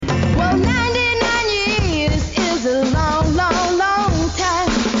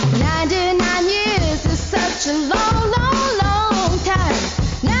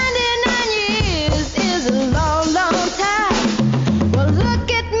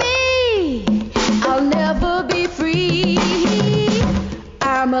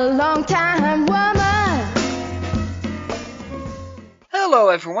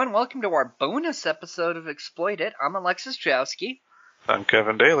everyone, welcome to our bonus episode of Exploit It. I'm Alexis Jowski. I'm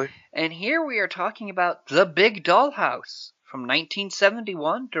Kevin Daly. And here we are talking about The Big Dollhouse from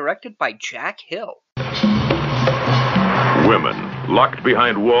 1971, directed by Jack Hill. Women, locked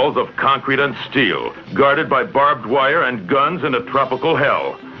behind walls of concrete and steel, guarded by barbed wire and guns in a tropical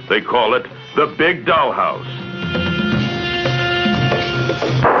hell. They call it The Big Dollhouse.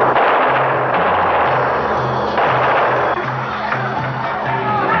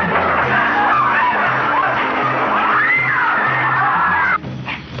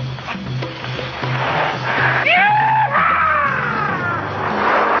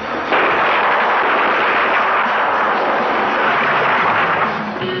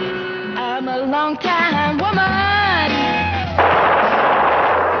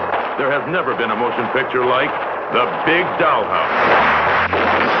 There has never been a motion picture like The Big Dollhouse.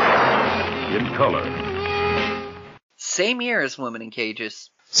 In color. Same year as Women in Cages.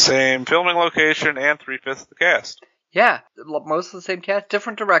 Same filming location and 3/5 of the cast. Yeah, most of the same cast,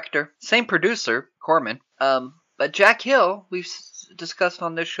 different director, same producer, Corman. But Jack Hill, we've discussed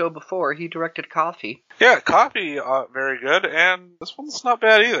on this show before, he directed Coffee. Yeah, Coffee, very good, and this one's not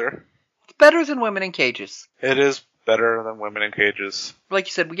bad either. It's better than Women in Cages. It is better than Women in Cages. Like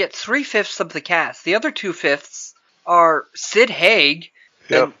you said, we get 3/5 of the cast. The other 2/5 are Sid Haig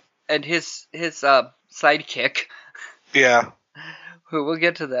and his sidekick. Yeah. Who we'll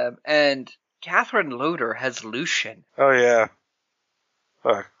get to them. And Catherine Loder has Lucian. Oh, yeah.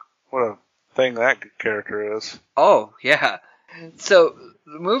 Fuck. What a thing that character is. Oh, yeah. So,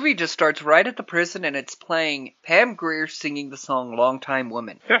 the movie just starts right at the prison, and it's playing Pam Grier singing the song Long Time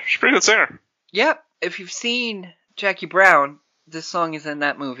Woman. Yeah, she's a pretty good singer. Yep. If you've seen Jackie Brown, this song is in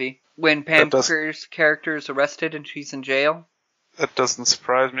that movie. When Pam Grier's character is arrested and she's in jail. That doesn't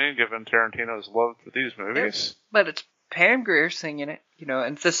surprise me, given Tarantino's love for these movies. Yeah, but it's Pam Grier singing it,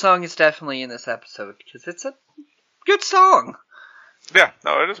 and this song is definitely in this episode, because it's a good song. Yeah,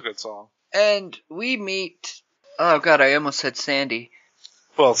 no, it is a good song. And we meet, oh god, I almost said Sandy.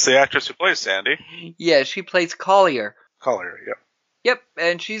 Well, it's the actress who plays Sandy. Yeah, she plays Collier. Collier, yep. Yep,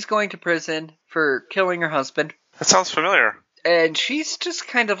 and she's going to prison for killing her husband. That sounds familiar. And she's just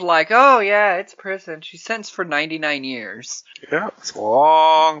kind of like, oh yeah, it's prison. She's sentenced for 99 years. Yeah, it's a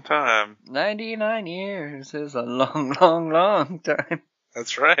long time. 99 years is a long, long, long time.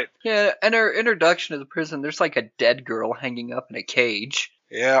 That's right. Yeah, and her introduction to the prison, there's like a dead girl hanging up in a cage.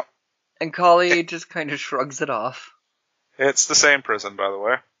 Yeah. And Collier just kind of shrugs it off. It's the same prison, by the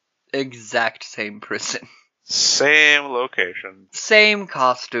way. Exact same prison. Same location. Same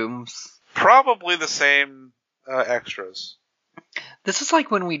costumes. Probably the same extras. This is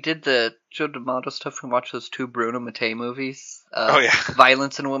like when we did the Joe D'Amato stuff, we watched those two Bruno Mattei movies. Oh, yeah.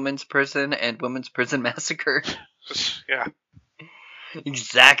 Violence in Women's Prison and Women's Prison Massacre. Yeah.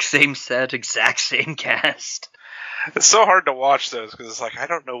 Exact same set, exact same cast. It's so hard to watch those, because it's like, I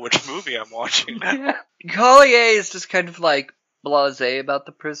don't know which movie I'm watching now. Yeah. Collier is just kind of like blasé about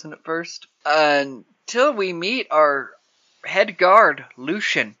the prison at first. Until we meet our head guard,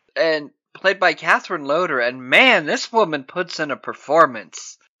 Lucian, and played by Catherine Loder, and man, this woman puts in a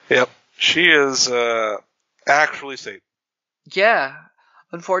performance. Yep. She is actually Satan. Yeah.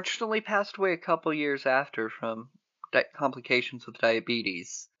 Unfortunately passed away a couple years after from complications with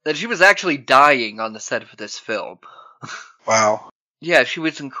diabetes. That she was actually dying on the set of this film. Wow. Yeah, she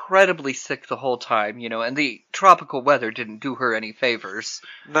was incredibly sick the whole time, and the tropical weather didn't do her any favors.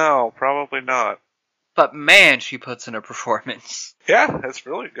 No, probably not. But man, she puts in a performance. Yeah, it's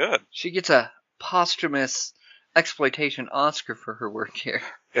really good. She gets a posthumous exploitation Oscar for her work here.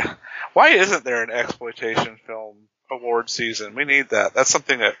 Yeah. Why isn't there an exploitation film award season? We need that. That's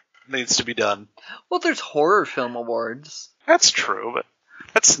something that needs to be done. Well, there's horror film awards. That's true, but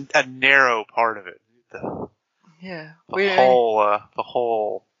that's a narrow part of it. The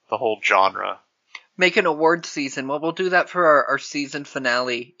whole genre. Make an award season. Well, we'll do that for our season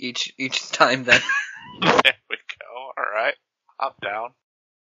finale each time then. There we go. All right. I'm down.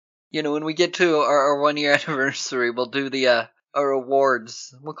 When we get to our 1 year anniversary, we'll do our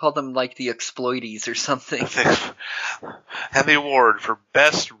awards. We'll call them like the exploitees or something. And the award for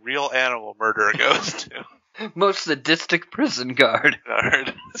best real animal murder goes to most sadistic prison guard.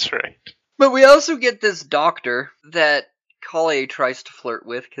 That's right. But we also get this doctor that Collier tries to flirt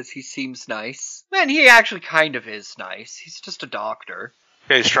with because he seems nice. Man, he actually kind of is nice. He's just a doctor.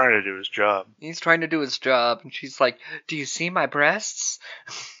 Yeah, he's trying to do his job. He's trying to do his job, and she's like, do you see my breasts?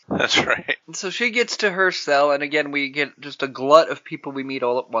 That's right. And so she gets to her cell, and again, we get just a glut of people we meet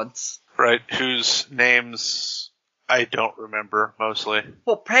all at once. Right, whose names I don't remember, mostly.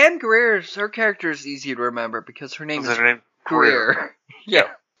 Well, Pam Grier's, her character is easy to remember, because her name is Greer. Yeah.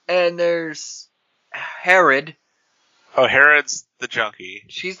 And there's Herod. Oh, Herod's the junkie.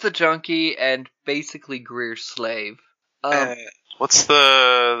 She's the junkie and basically Greer's slave. What's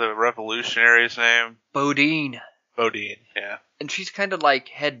the revolutionary's name? Bodine. Bodine, yeah. And she's kind of like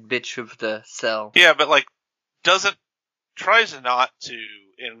head bitch of the cell. Yeah, but like, tries not to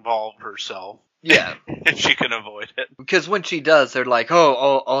involve herself. Yeah. If she can avoid it. Because when she does, they're like, oh,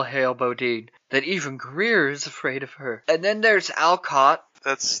 all hail Bodine. That even Greer is afraid of her. And then there's Alcott.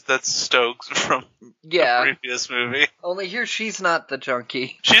 That's Stokes from the previous movie. Only here she's not the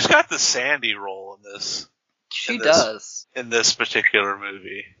junkie. She's got the Sandy role in this. She does. In this particular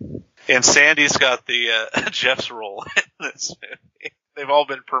movie. And Sandy's got the Jeff's role in this movie. They've all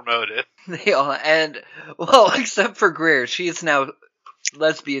been promoted. They all, well, except for Greer. She is now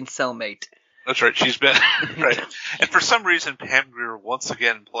lesbian cellmate. That's right, she's been, right. And for some reason, Pam Grier once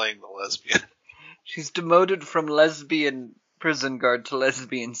again playing the lesbian. She's demoted from lesbian prison guard to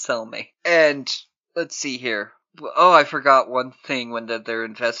lesbian cellmate. And, let's see here. Oh, I forgot one thing when they're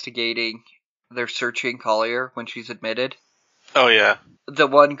investigating. They're searching Collier when she's admitted. Oh, yeah. The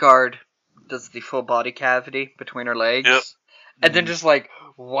one guard does the full body cavity between her legs. Yep. And then just, like,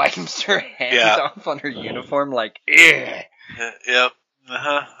 wipes her hands off on her uniform, like, ugh. Yep.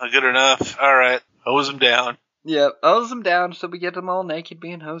 Good enough. Alright. Hose them down. Yep. Hose them down so we get them all naked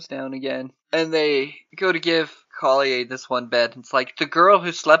being hosed down again. And they go to give Collier this one bed. It's like, the girl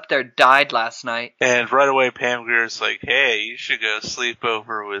who slept there died last night. And right away Pam Grier's like, hey, you should go sleep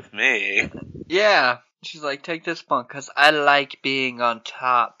over with me. Yeah. She's like, take this bunk, because I like being on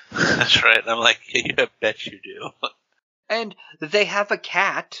top. That's right. And I'm like, yeah, I bet you do. And they have a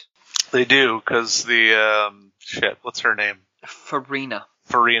cat. They do, because the, what's her name? Farina.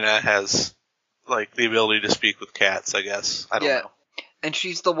 Farina has, like, the ability to speak with cats, I guess. I don't know. And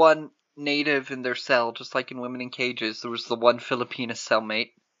she's the one native in their cell, just like in Women in Cages. There was the one Filipina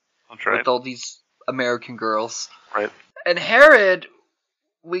cellmate. That's right. With all these American girls. Right. And Herod,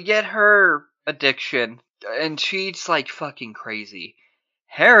 we get her addiction, and she's, like, fucking crazy.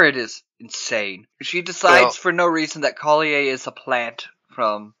 Herod is insane. She decides for no reason that Collier is a plant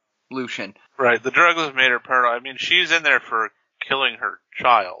from Lucian. Right, the drugs have made her paranoid. I mean, she's in there for killing her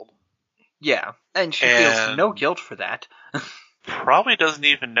child. Yeah, and she feels no guilt for that. Probably doesn't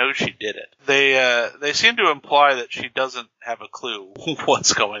even know she did it. They seem to imply that she doesn't have a clue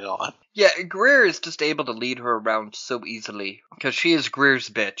what's going on. Yeah, Greer is just able to lead her around so easily, because she is Greer's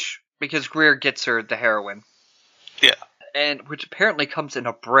bitch. Because Greer gets her the heroin. Yeah. And which apparently comes in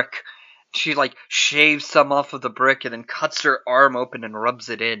a brick. She, like, shaves some off of the brick and then cuts her arm open and rubs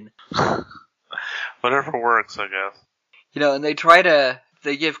it in. Whatever works, I guess. You know, and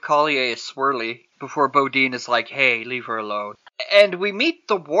they give Collier a swirly before Bodine is like, hey, leave her alone. And we meet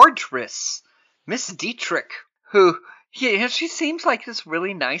the wardress, Miss Dietrich, who, she seems like this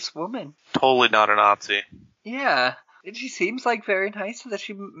really nice woman. Totally not a Nazi. Yeah. And she seems like very nice, that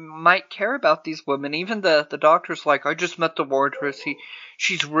she might care about these women. Even the doctor's like, I just met the wardress.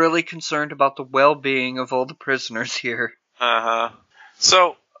 She's really concerned about the well-being of all the prisoners here. Uh-huh.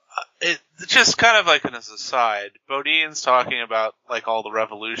 So, just kind of like as an aside, Bodine's talking about, like, all the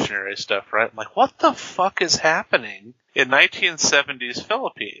revolutionary stuff, right? I'm like, what the fuck is happening in 1970s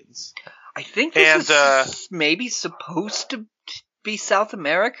Philippines? I think this is maybe supposed to be South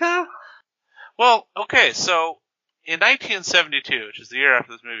America? Well, okay, so in 1972, which is the year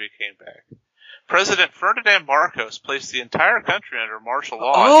after this movie came back, President Ferdinand Marcos placed the entire country under martial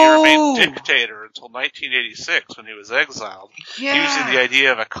law, and he remained dictator until 1986 when he was exiled, using the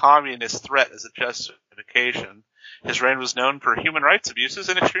idea of a communist threat as a justification. His reign was known for human rights abuses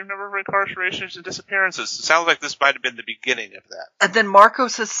and extreme number of incarcerations and disappearances. It sounds like this might have been the beginning of that. And then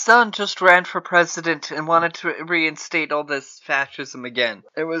Marcos' son just ran for president and wanted to reinstate all this fascism again.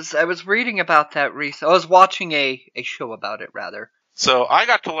 I was reading about that recently. I was watching a show about it, rather. So I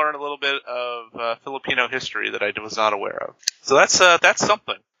got to learn a little bit of Filipino history that I was not aware of. So that's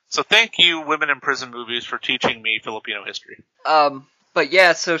something. So thank you, Women in Prison Movies, for teaching me Filipino history. But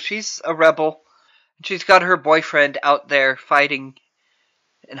yeah, so she's a rebel. She's got her boyfriend out there fighting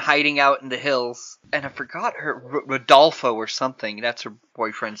and hiding out in the hills. And I forgot her, Rodolfo or something. That's her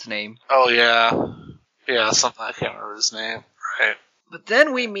boyfriend's name. Oh, yeah. Yeah, something. I can't remember his name. Right. But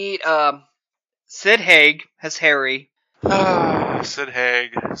then we meet, Sid Haig as Harry. Sid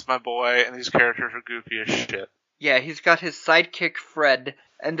Haig is my boy, and these characters are goofy as shit. Yeah, he's got his sidekick Fred,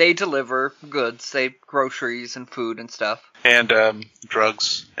 and they deliver goods, groceries and food and stuff. And,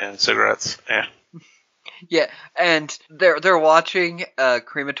 drugs and cigarettes, yeah. Yeah, and they're watching a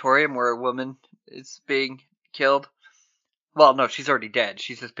crematorium where a woman is being killed. Well, no, she's already dead.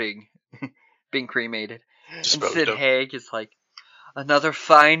 She's just being cremated. And Sid Haig is like, another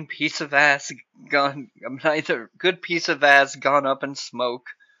fine piece of ass gone, another good piece of ass gone up in smoke.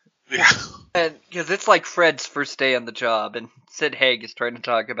 Yeah. And because it's like Fred's first day on the job, and Sid Haig is trying to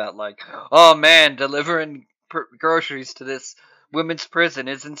talk about like, oh man, delivering groceries to this women's prison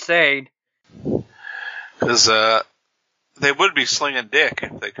is insane. Because they would be slinging dick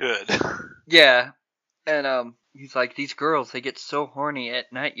if they could. Yeah, and he's like, these girls, they get so horny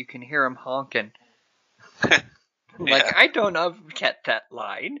at night you can hear them honking. Like, I don't get that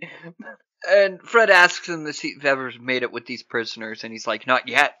line. And Fred asks him if he's ever made it with these prisoners, and he's like, not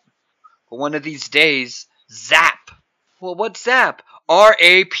yet. But one of these days, zap. Well, what's zap?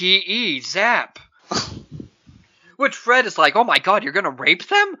 R-A-P-E, zap. Which Fred is like, oh my god, you're gonna rape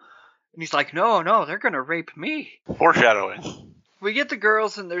them? And he's like, no, they're gonna rape me. Foreshadowing. We get the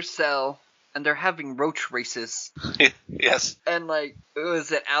girls in their cell, and they're having roach races. Yes. And like,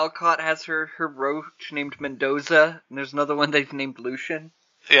 is it Alcott has her roach named Mendoza, and there's another one they've named Lucian.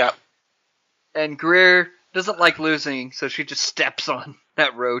 Yeah. And Greer doesn't like losing, so she just steps on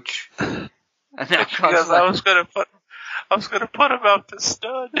that roach. And because I was gonna put him out to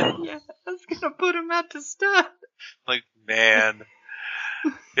stud. Yeah, I was gonna put him out to stud. Like, man,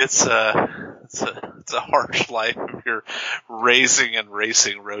 it's a harsh life if you're raising and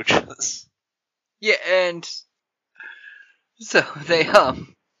racing roaches. Yeah, and so they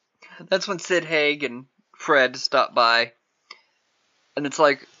that's when Sid Haig and Fred stop by. And it's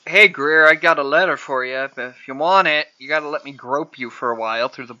like, hey Greer, I got a letter for you. If you want it, you gotta let me grope you for a while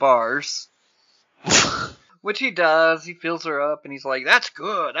through the bars. Which he does. He fills her up, and he's like, that's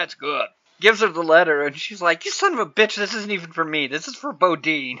good. Gives her the letter, and she's like, you son of a bitch, this isn't even for me. This is for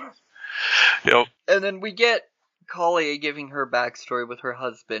Bodine. Yep. And then we get Collier giving her backstory with her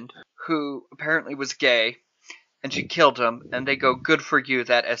husband, who apparently was gay, and she killed him, and they go, good for you,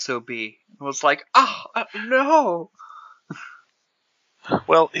 that SOB. And I was like, no.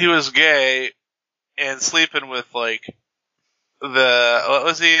 Well, he was gay and sleeping with, like, one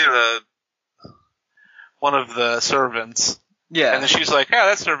of the servants. Yeah. And then she's like,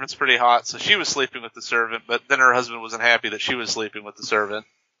 that servant's pretty hot. So she was sleeping with the servant, but then her husband wasn't happy that she was sleeping with the servant.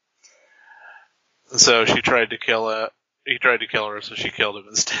 And so he tried to kill her, so she killed him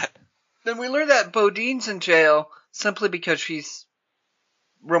instead. Then we learn that Bodine's in jail simply because she's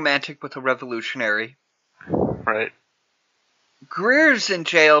romantic with a revolutionary. Right. Greer's in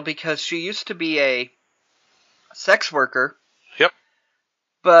jail because she used to be a sex worker. Yep.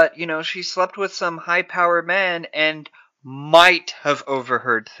 But, she slept with some high-powered man and might have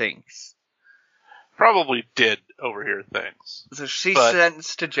overheard things. Probably did overhear things. So she's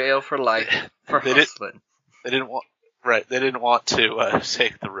sentenced to jail for life for hustling. They didn't want to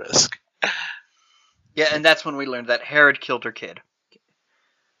take the risk. Yeah, and that's when we learned that Herod killed her kid.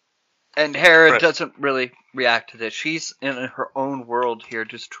 And Herod doesn't really react to this. She's in her own world here,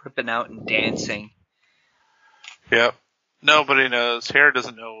 just tripping out and dancing. Yep. Nobody knows. Herod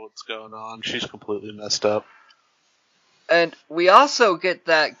doesn't know what's going on. She's completely messed up. And we also get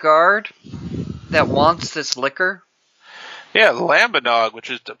that guard that wants this liquor. Yeah, Lambanog, which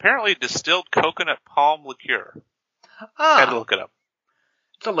is apparently distilled coconut palm liqueur. I had to look it up.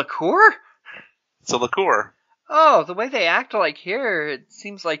 It's a liqueur? It's a liqueur. Oh, the way they act like here, it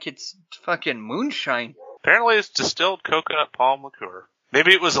seems like it's fucking moonshine. Apparently it's distilled coconut palm liqueur.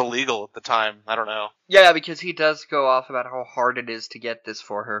 Maybe it was illegal at the time. I don't know. Yeah, because he does go off about how hard it is to get this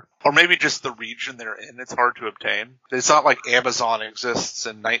for her. Or maybe just the region they're in. It's hard to obtain. It's not like Amazon exists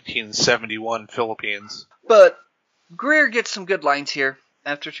in 1971 Philippines. But Greer gets some good lines here.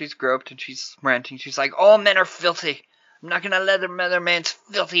 After she's groped and she's ranting, she's like, all men are filthy. I'm not going to let another man's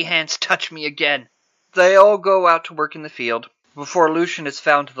filthy hands touch me again. They all go out to work in the field before Lucian has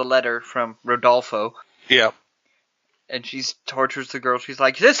found the letter from Rodolfo. Yeah. And she tortures the girl. She's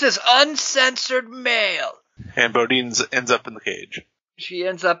like, this is uncensored mail. And Bodine ends up in the cage. She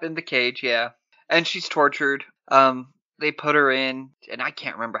ends up in the cage, yeah. And she's tortured. They put her in, and I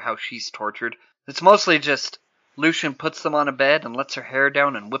can't remember how she's tortured. It's mostly just Lucian puts them on a bed and lets her hair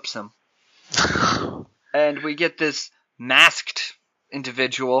down and whips them. And we get this masked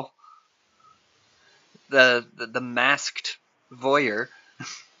individual. The masked voyeur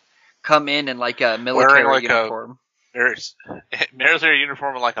come in like a military uniform. Military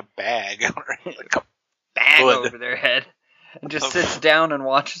uniform with like a bag. Like a bag over their head. And just sits down and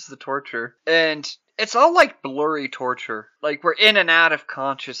watches the torture. And it's all like blurry torture. Like we're in and out of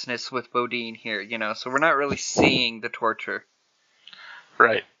consciousness with Bodine here, so we're not really seeing the torture.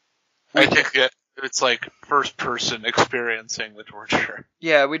 Right. I think It's like first person experiencing the torture.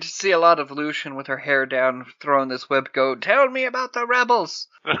 Yeah, we just see a lot of Lucian with her hair down, throwing this whip, go, tell me about the rebels!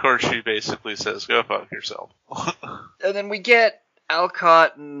 And of course, she basically says, go fuck yourself. And then we get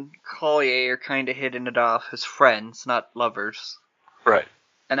Alcott and Collier are kind of hitting it off as friends, not lovers. Right.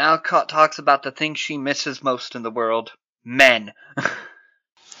 And Alcott talks about the thing she misses most in the world. Men.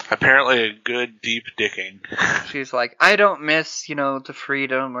 Apparently a good deep dicking. She's like, I don't miss, the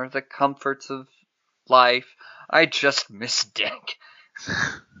freedom or the comforts of life. I just miss dick.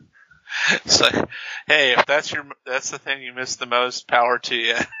 It's like, hey, if that's the thing you miss the most, power to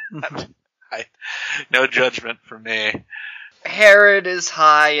you. No judgment from me. Herod is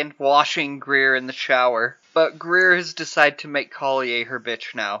high and washing Greer in the shower, but Greer has decided to make Collier her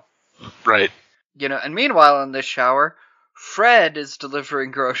bitch now. Right. And meanwhile in this shower, Fred is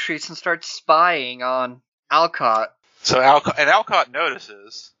delivering groceries and starts spying on Alcott. So Alcott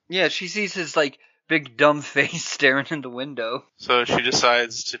notices. Yeah, she sees his, big dumb face staring in the window. So she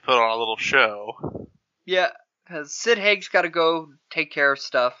decides to put on a little show. Yeah, because Sid Haig's got to go take care of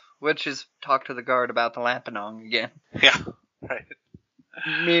stuff, which is talk to the guard about the Lampanong again. Yeah, right.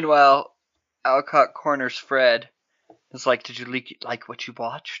 Meanwhile, Alcott corners Fred. It's like, did you like what you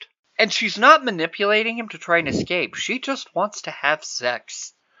watched? And she's not manipulating him to try and escape. She just wants to have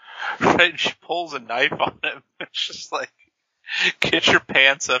sex. Right, she pulls a knife on him. It's just like, get your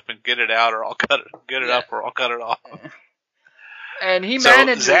pants up and get it out, or I'll cut it. Get it up, or I'll cut it off. And he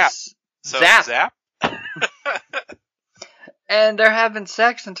manages. Zap. And they're having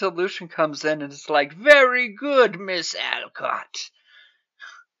sex until Lucian comes in and is like, very good, Miss Alcott.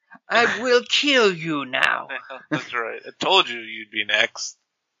 I will kill you now. That's right. I told you you'd be next.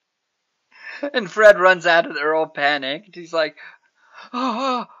 And Fred runs out of there all panicked. He's like,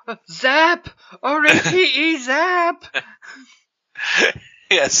 Zap! R-A-P-E, Zap!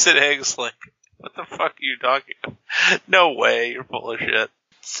 Yeah, Sid Haig's like, what the fuck are you talking about? No way, you're full of shit.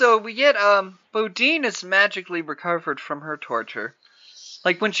 So we get, Bodine is magically recovered from her torture.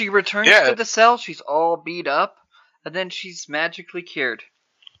 Like, when she returns to the cell, she's all beat up, and then she's magically cured.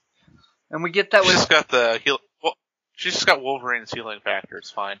 And we get that with... She's just got Wolverine's healing factor, it's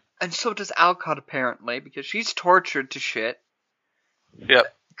fine. And so does Alcott, apparently, because she's tortured to shit.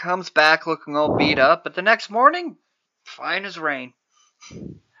 Yep. Comes back looking all beat up, but the next morning, fine as rain.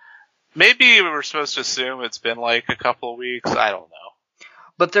 Maybe we were supposed to assume it's been like a couple of weeks, I don't know.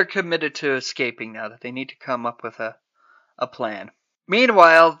 But they're committed to escaping now, that they need to come up with a plan.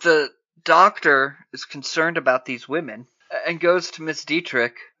 Meanwhile, the doctor is concerned about these women, and goes to Miss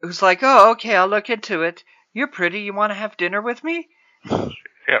Dietrich, who's like, oh, okay, I'll look into it. You're pretty, you want to have dinner with me?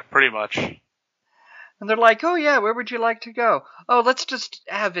 Yeah, pretty much. And they're like, oh yeah, where would you like to go? Oh, let's just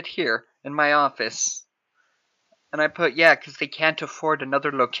have it here, in my office. And I put, yeah, because they can't afford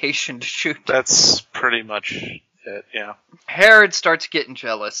another location to shoot. That's pretty much it, yeah. Herod starts getting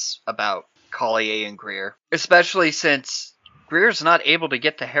jealous about Collier and Greer, especially since Greer's not able to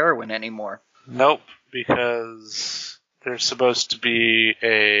get the heroin anymore. Nope, because there's supposed to be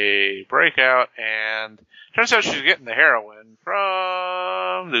a breakout, and turns out she's getting the heroin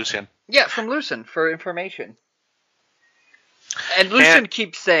from Lucian. Yeah, from Lucian, for information. And Lucian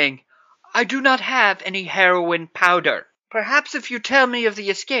keeps saying, I do not have any heroin powder. Perhaps if you tell me of the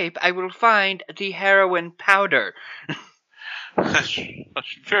escape, I will find the heroin powder.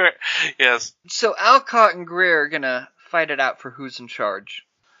 Sure, yes. So Alcott and Greer are gonna fight it out for who's in charge.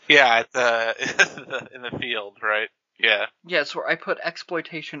 Yeah, in the field, right? Yeah. Yeah, so I put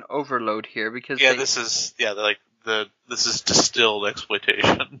exploitation overload here because this is distilled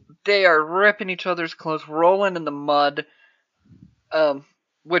exploitation. They are ripping each other's clothes, rolling in the mud,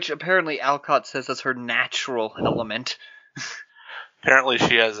 which apparently Alcott says is her natural element. Apparently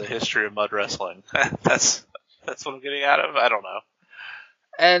she has a history of mud wrestling. That's what I'm getting out of? I don't know.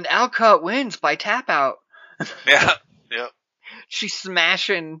 And Alcott wins by tap out. Yeah, yep. She's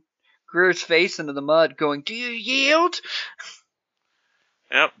smashing Greer's face into the mud, going, do you yield?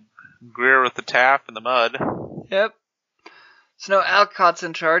 Yep. Greer with the tap in the mud. Yep. So now Alcott's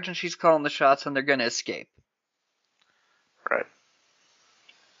in charge, and she's calling the shots, and they're going to escape. Right.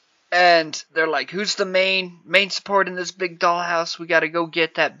 And they're like, who's the main support in this big dollhouse? We gotta go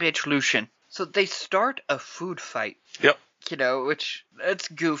get that bitch Lucian. So they start a food fight. Yep. Which, it's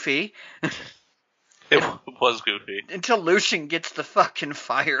goofy. It was goofy. Until Lucian gets the fucking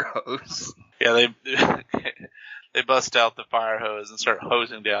fire hose. Yeah, they bust out the fire hose and start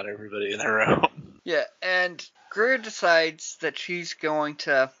hosing down everybody in their room. Yeah, and Greer decides that she's going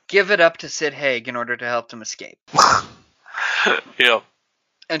to give it up to Sid Haig in order to help them escape. Yep.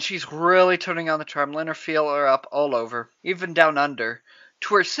 And she's really turning on the charm, letting her feel her up all over, even down under,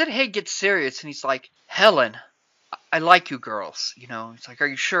 to where Sid Haig gets serious and he's like, Helen, I like you girls. You know, he's like, are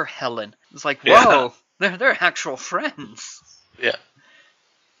you sure, Helen? It's like, whoa, they're actual friends. Yeah.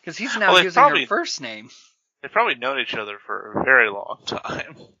 Because he's now using her first name. They've probably known each other for a very long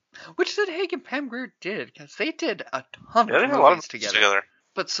time. Which Sid Haig and Pam Grier did, because they did a ton of movies together.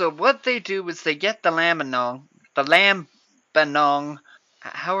 But so what they do is they get the lambanog,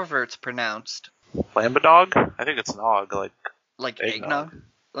 however it's pronounced. Lambanog? I think it's nog, like eggnog.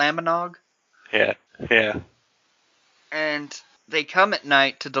 Lambanog? Yeah. And they come at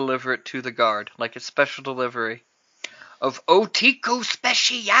night to deliver it to the guard, like a special delivery of Otico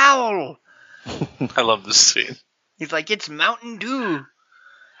Special. I love this scene. He's like, it's Mountain Dew.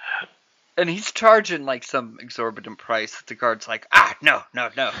 And he's charging like some exorbitant price. The guard's like, no.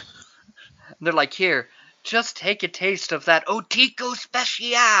 And they're like, here, just take a taste of that Otico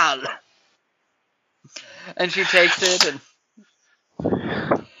Special. And she takes it,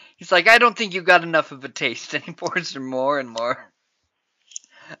 and he's like, I don't think you got enough of a taste. And he pours her more and more.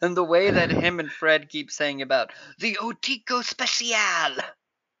 And the way that him and Fred keep saying about the Otico Special.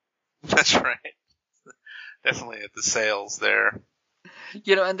 That's right. Definitely at the sales there.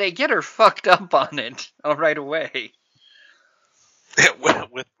 You know, and they get her fucked up on it right away. Yeah,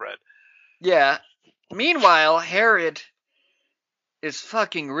 with Fred. Yeah. Meanwhile, Herod is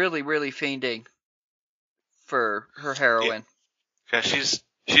fucking really, really fiending for her heroin. Yeah, she's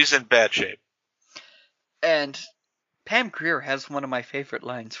in bad shape. And Pam Grier has one of my favorite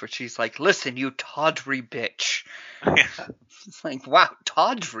lines where she's like, listen, you tawdry bitch. Yeah. It's like, wow,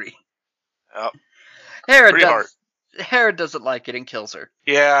 tawdry. Oh. Herod doesn't like it and kills her.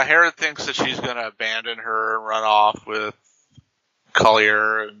 Yeah, Herod thinks that she's going to abandon her and run off with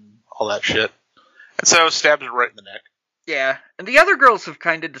Collier and all that shit. And so stabs her right in the neck. Yeah, and the other girls have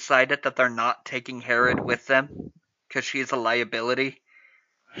kind of decided that they're not taking Herod with them because she's a liability.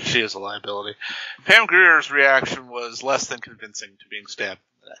 She is a liability. Pam Grier's reaction was less than convincing to being stabbed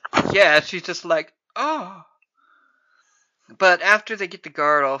in the neck. Yeah, she's just like, oh. But after they get the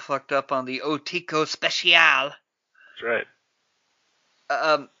guard all fucked up on the Otico Special. That's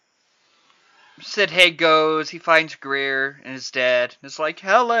right. Sid Haig goes, he finds Grier and his dad, and is like,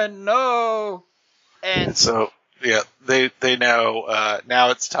 Helen, no! And so, yeah, they know,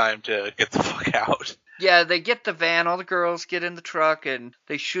 now it's time to get the fuck out. Yeah, they get the van, all the girls get in the truck, and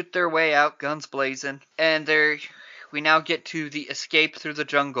they shoot their way out, guns blazing. And we now get to the escape through the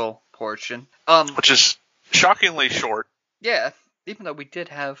jungle portion. Which is shockingly short. Yeah, even though we did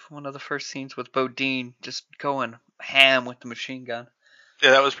have one of the first scenes with Bodine just going ham with the machine gun.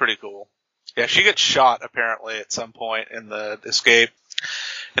 Yeah, that was pretty cool. Yeah, she gets shot, apparently, at some point in the escape,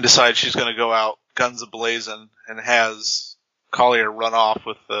 and decides she's going to go out guns a-blazing, and has Collier run off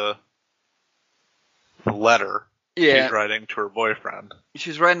with the letter she's writing to her boyfriend.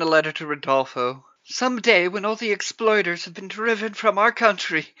 She's writing a letter to Rodolfo. Someday, when all the exploiters have been driven from our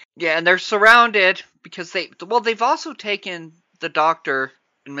country. Yeah, and they're surrounded because they've also taken the doctor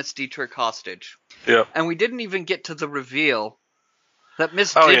and Miss Dietrich hostage. Yeah. And we didn't even get to the reveal that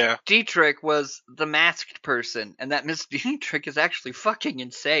Miss Dietrich was the masked person, and that Miss Dietrich is actually fucking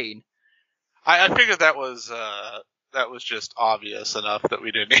insane. I figured that was just obvious enough that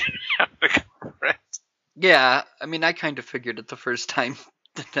we didn't even have to cover it. Yeah, I mean, I kind of figured it the first time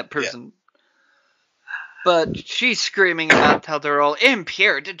that person... Yeah. But she's screaming about how they're all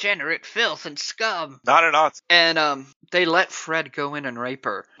impure, degenerate, filth, and scum. Not an odds. And they let Fred go in and rape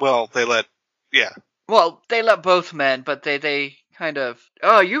her. Well, they let both men, but they kind of,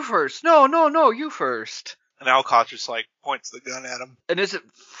 oh, you first. No, you first. And Alcott just, points the gun at him. And is it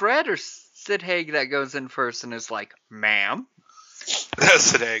Fred or Sid Haig that goes in first and is like, ma'am?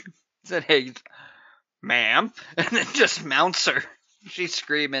 Sid Haig. Sid Haig, ma'am? And then just mounts her. She's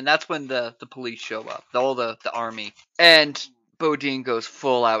screaming. That's when the police show up. All the army. And Bodine goes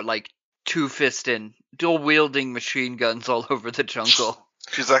full out, two-fisting, dual-wielding machine guns all over the jungle.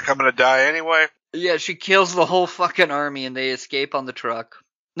 She's like, I'm gonna die anyway. Yeah, she kills the whole fucking army and they escape on the truck.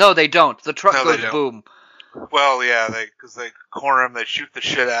 No, they don't. The truck goes boom. Well, yeah, because they corner him, they shoot the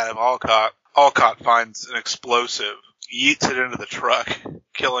shit out of Alcott. Alcott finds an explosive, yeets it into the truck,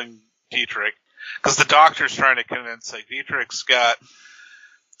 killing Dietrich. Because the doctor's trying to convince, Dietrich's got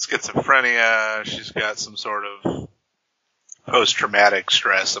schizophrenia, she's got some sort of post-traumatic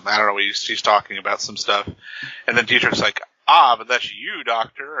stress. I don't know, she's talking about some stuff. And then Dietrich's like, but that's you,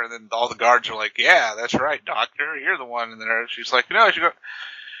 doctor. And then all the guards are like, yeah, that's right, doctor, you're the one. And then she's like, no, I should go.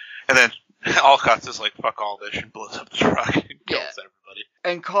 And then Alcott's just like, fuck all this, and blows up the truck and kills everybody.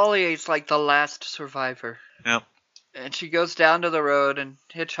 And Collier's the last survivor. Yep. And she goes down to the road and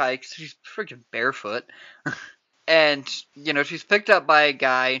hitchhikes. She's freaking barefoot. And, she's picked up by a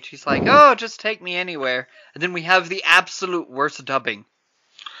guy, and she's like, oh, just take me anywhere. And then we have the absolute worst dubbing.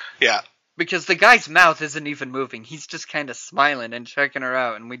 Yeah. Because the guy's mouth isn't even moving. He's just kind of smiling and checking her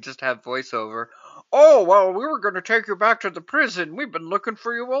out, and we just have voiceover. Oh, well, we were going to take you back to the prison. We've been looking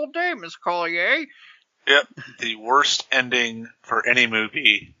for you all day, Miss Collier. Yep. The worst ending for any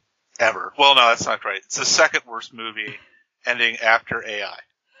movie ever. Well, no, that's not right. It's the second worst movie ending after AI.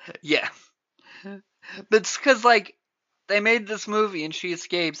 Yeah. But it's because, they made this movie and she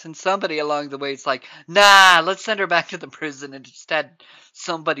escapes, and somebody along the way is like, nah, let's send her back to the prison, and instead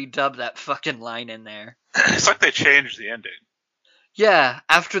somebody dubbed that fucking line in there. It's like they changed the ending. Yeah,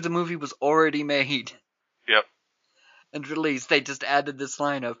 after the movie was already made. Yep. And released, they just added this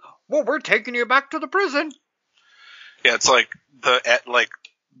line of, well, we're taking you back to the prison. Yeah, it's like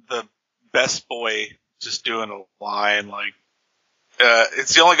the best boy just doing a line,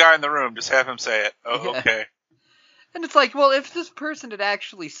 it's the only guy in the room, just have him say it. Oh, yeah. Okay. And it's like, well, if this person had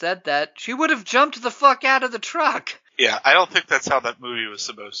actually said that, she would have jumped the fuck out of the truck. Yeah, I don't think that's how that movie was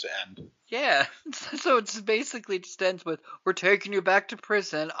supposed to end. Yeah, so it's basically just ends with, we're taking you back to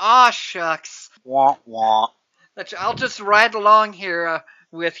prison. Aw, shucks. Wah, wah. I'll just ride along here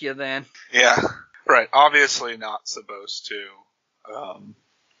with you then. Yeah, right. Obviously not supposed to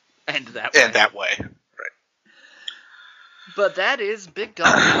end that way. Right. But that is Big Dog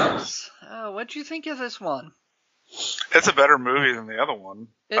House. What'd you think of this one? It's a better movie than the other one.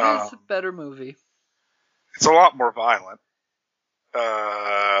 It is a better movie. It's a lot more violent.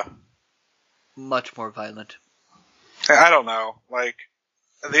 Much more violent. I don't know.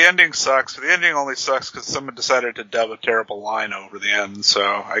 The ending sucks. The ending only sucks because someone decided to dub a terrible line over the end, so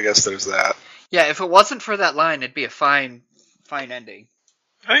I guess there's that. Yeah, if it wasn't for that line, it'd be a fine ending.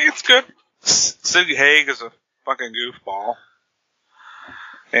 I think it's good. Sid Haig is a fucking goofball.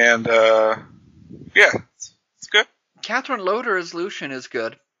 And, yeah, it's good. Catherine Loder as Lucian is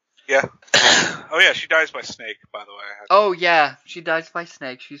good. Yeah. Oh, yeah, she dies by snake, by the way. Oh, yeah, she dies by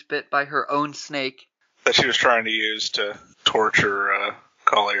snake. She's bit by her own snake. That she was trying to use to torture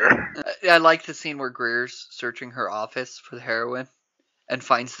Collier. I like the scene where Greer's searching her office for the heroin and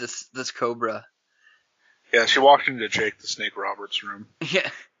finds this cobra. Yeah, she walked into Jake the Snake Roberts' room. Yeah.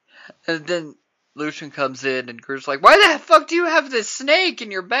 And then Lucian comes in and Greer's like, why the fuck do you have this snake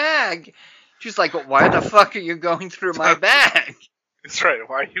in your bag? She's like, well, why the fuck are you going through my bag? That's right.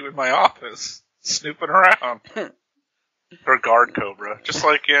 Why are you in my office snooping around? Her guard cobra. Just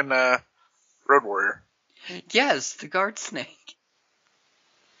like in Road Warrior. Yes, the guard snake.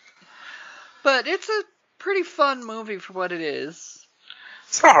 But it's a pretty fun movie for what it is.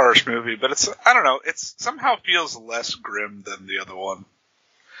 It's a harsh movie, but I don't know, it somehow feels less grim than the other one.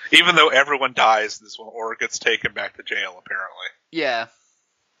 Even though everyone dies in this one, or gets taken back to jail, apparently. Yeah.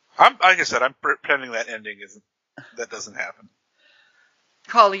 Like I said, I'm pretending that ending that doesn't happen.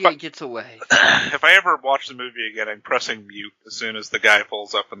 Collier gets away. If I ever watch the movie again, I'm pressing mute as soon as the guy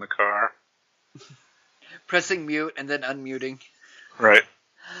pulls up in the car. Pressing mute and then unmuting. Right.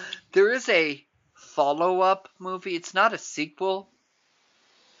 There is a follow-up movie. It's not a sequel,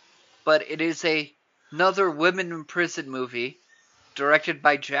 but it is another women in prison movie directed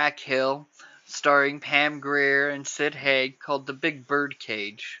by Jack Hill, starring Pam Grier and Sid Haig, called The Big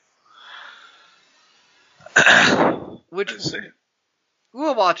Birdcage. Which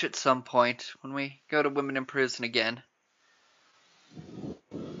we'll watch at some point when we go to Women in Prison again.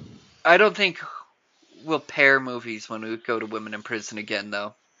 I don't think we'll pair movies when we go to Women in Prison again,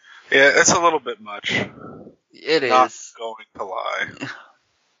 though. Yeah, it's a little bit much. It Not is. Going to lie.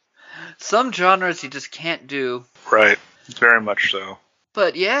 Some genres you just can't do. Right. Very much so.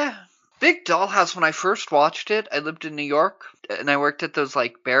 But yeah, Big Dollhouse, when I first watched it, I lived in New York, and I worked at those,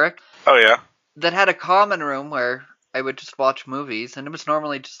 barracks. Oh, yeah? That had a common room where I would just watch movies, and it was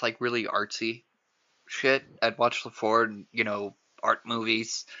normally just, really artsy shit. I'd watch LaFord and, art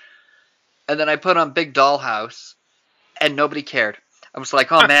movies. And then I put on Big Dollhouse, and nobody cared. I was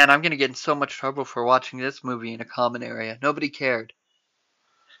like, oh man, I'm going to get in so much trouble for watching this movie in a common area. Nobody cared.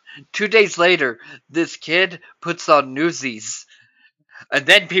 2 days later, this kid puts on Newsies. And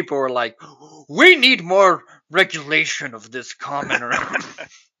then people were like, we need more regulation of this common room.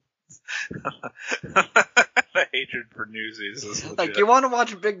 The hatred for Newsies is legit. You want to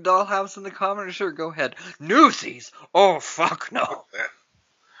watch Big Dollhouse in the common? Sure, go ahead. Newsies? Oh, fuck no.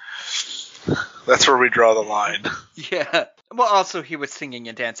 That's where we draw the line. Yeah. Well, also, he was singing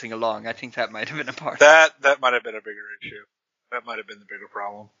and dancing along. I think that might have been a part. That might have been a bigger issue. That might have been the bigger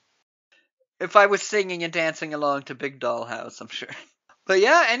problem. If I was singing and dancing along to Big Dollhouse, I'm sure. But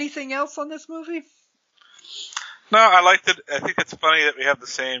yeah, anything else on this movie? No, I liked it. I think it's funny that we have the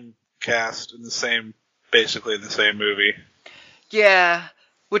same cast and the same basically in the same movie. Yeah,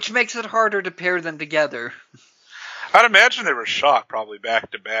 which makes it harder to pair them together. I'd imagine they were shot probably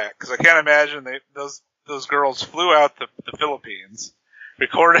back to back, because I can't imagine those girls flew out the Philippines,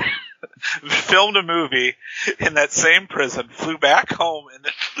 recorded, filmed a movie in that same prison, flew back home, and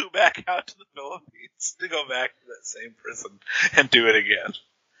then flew back out to the Philippines to go back to that same prison and do it again.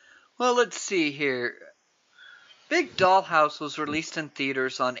 Well, let's see here. Big Dollhouse was released in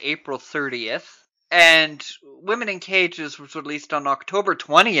theaters on April 30th, and Women in Cages was released on October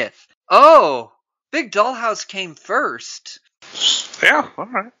 20th. Oh! Big Dollhouse came first. Yeah,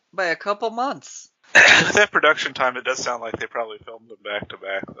 alright. By a couple months. That production time, it does sound like they probably filmed them back to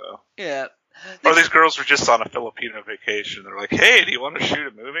back, though. Yeah. Or these girls were just on a Filipino vacation. They're like, hey, do you want to shoot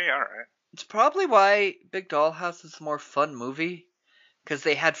a movie? Alright. It's probably why Big Dollhouse is a more fun movie. Because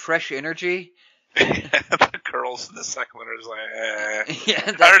they had fresh energy. The girls in the second one are just like,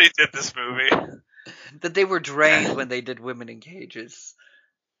 Yeah, I already did this movie. That they were drained when they did Women in Cages.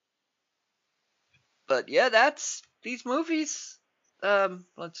 But yeah, that's these movies.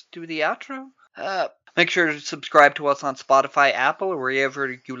 Let's do the outro. Make sure to subscribe to us on Spotify, Apple, or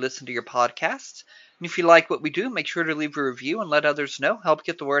wherever you listen to your podcasts. And if you like what we do, make sure to leave a review and let others know. Help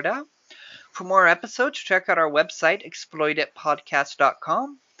get the word out. For more episodes, check out our website,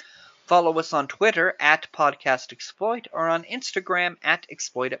 exploititpodcast.com. Follow us on Twitter @PodcastExploit or on Instagram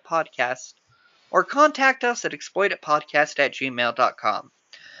 @ExploitItPodcast. Or contact us at exploititpodcast@gmail.com.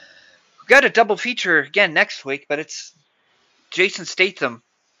 We've got a double feature again next week, but it's Jason Statham.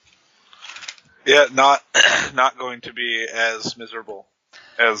 Yeah, not going to be as miserable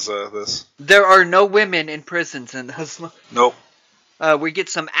as this. There are no women in prisons in this. Nope. We get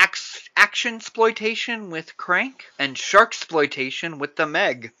some action exploitation with Crank and shark exploitation with the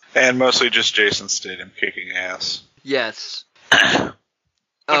Meg. And mostly just Jason Statham kicking ass. Yes.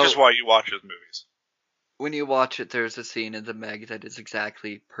 Which is why you watch his movies. When you watch it, there's a scene in the Meg that is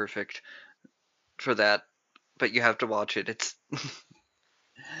exactly perfect for that. But you have to watch it. It's.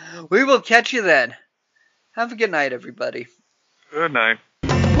 We will catch you then. Have a good night, everybody. Good night.